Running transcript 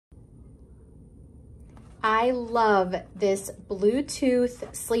I love this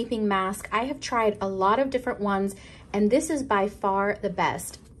Bluetooth sleeping mask. I have tried a lot of different ones, and this is by far the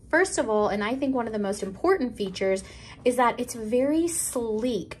best. First of all, and I think one of the most important features, is that it's very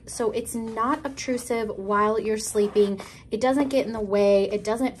sleek. So it's not obtrusive while you're sleeping. It doesn't get in the way. It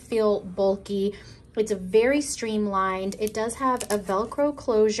doesn't feel bulky. It's very streamlined. It does have a Velcro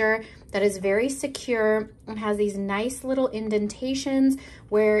closure that is very secure and has these nice little indentations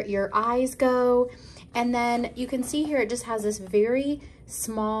where your eyes go. And then you can see here, it just has this very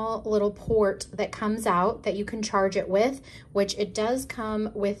small little port that comes out that you can charge it with, which it does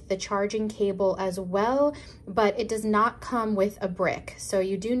come with the charging cable as well, but it does not come with a brick. So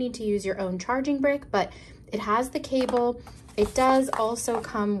you do need to use your own charging brick, but it has the cable. It does also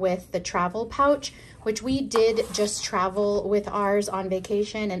come with the travel pouch, which we did just travel with ours on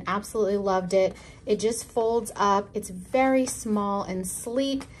vacation and absolutely loved it. It just folds up. It's very small and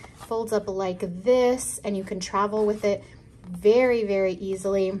sleek, folds up like this, and you can travel with it very, very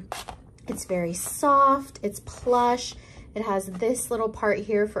easily. It's very soft, it's plush. It has this little part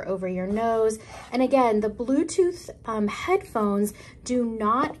here for over your nose. And again, the Bluetooth headphones do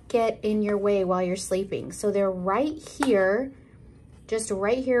not get in your way while you're sleeping. So they're right here, just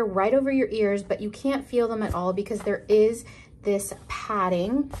right here, right over your ears, but you can't feel them at all because there is this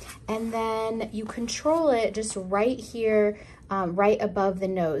padding. And then you control it just right here, right above the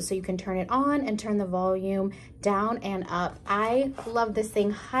nose. So you can turn it on and turn the volume down and up. I love this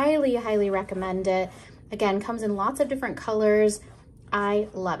thing, highly, highly recommend it. Again, comes in lots of different colors. I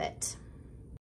love it.